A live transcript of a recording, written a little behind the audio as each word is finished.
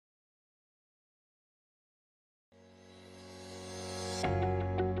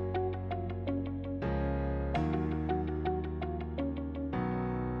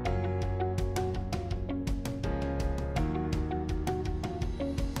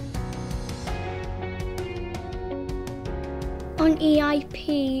On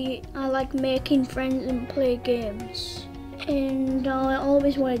EIP, I like making friends and play games. And I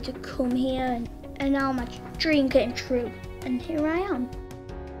always wanted to come here, and now my dream came true. And here I am.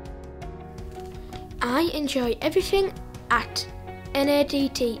 I enjoy everything at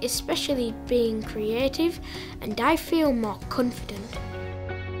NADT, especially being creative, and I feel more confident.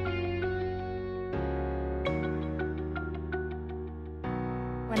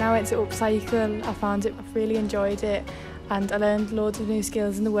 When I went to upcycle, I really enjoyed it, and I learned loads of new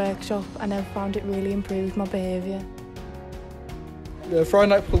skills in the workshop, and I found it really improved my behaviour. The Friday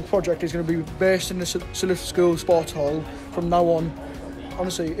Night Plug project is going to be based in the Salif School Sports Hall from now on.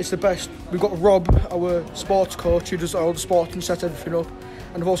 Honestly, it's the best. We've got Rob, our sports coach, who does all the sports and sets everything up,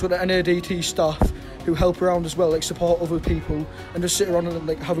 and we've also got the NADT staff who help around as well, like support other people and just sit around and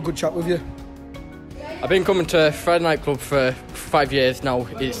like have a good chat with you. I've been coming to Friday Night Club for 5 years now.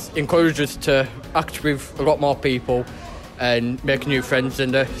 It's encouraged us to act with a lot more people and make new friends,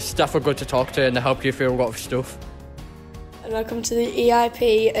 and the staff are good to talk to and they help you through a lot of stuff. And I come to the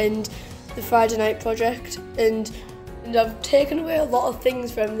EIP and the Friday Night Project, and I've taken away a lot of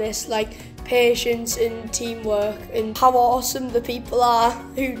things from this, like patience and teamwork and how awesome the people are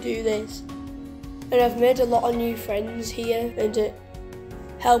who do this. And I've made a lot of new friends here, and it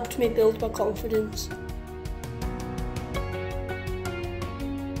helped me build my confidence.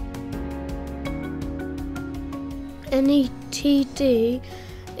 NADT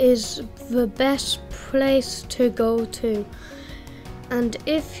is the best place to go to, and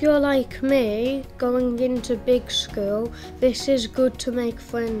if you're like me going into big school, this is good to make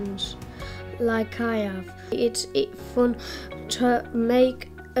friends like I have. It's fun to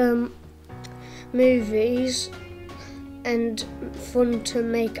make movies and fun to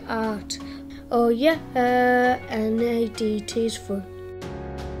make art. Oh yeah, NADT is fun.